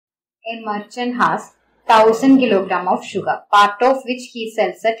A merchant has 1000 kilogram of sugar, part of which he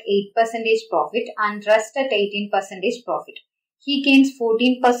sells at 8% profit and rest at 18% profit. He gains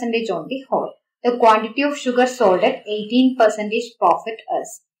 14% on the whole. The quantity of sugar sold at 18% profit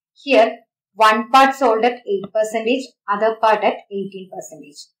is. Here, one part sold at 8%, other part at 18%.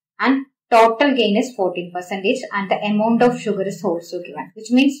 And total gain is 14% and the amount of sugar is also given,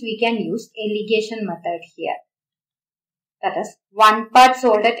 which means we can use a ligation method here. That is, one part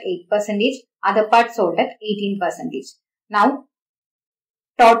sold at 8%, other part sold at 18%. Now,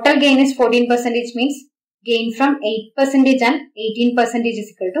 total gain is 14% means gain from 8% and 18%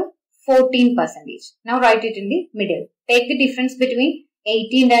 is equal to 14%. Now, write it in the middle. Take the difference between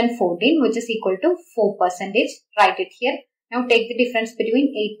 18 and 14 which is equal to 4%. Write it here. Now, take the difference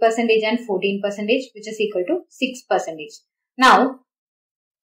between 8% and 14% which is equal to 6%. Now,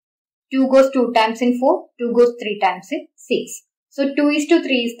 2 goes 2 times in 4, 2 goes 3 times in 6. So,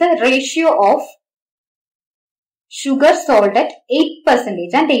 2:3 is the ratio of sugar sold at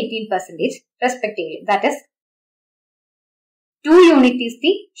 8% and 18% respectively. That is, 2 unit is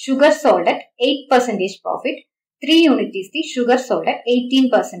the sugar sold at 8% profit, 3 unit is the sugar sold at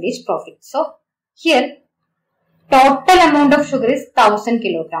 18% profit. So, here total amount of sugar is 1000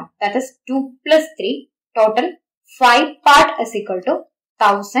 kilogram. That is 2 plus 3, total 5 part is equal to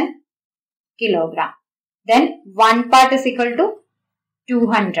 1000 kilogram. Then 1 part is equal to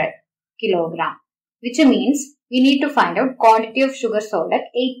 200 kilogram, which means we need to find out quantity of sugar sold at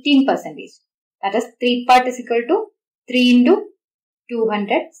 18%. That is 3 part is equal to 3 into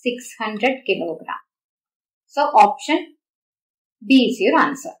 200, 600 kilogram. So option B is your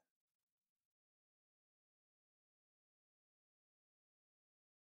answer.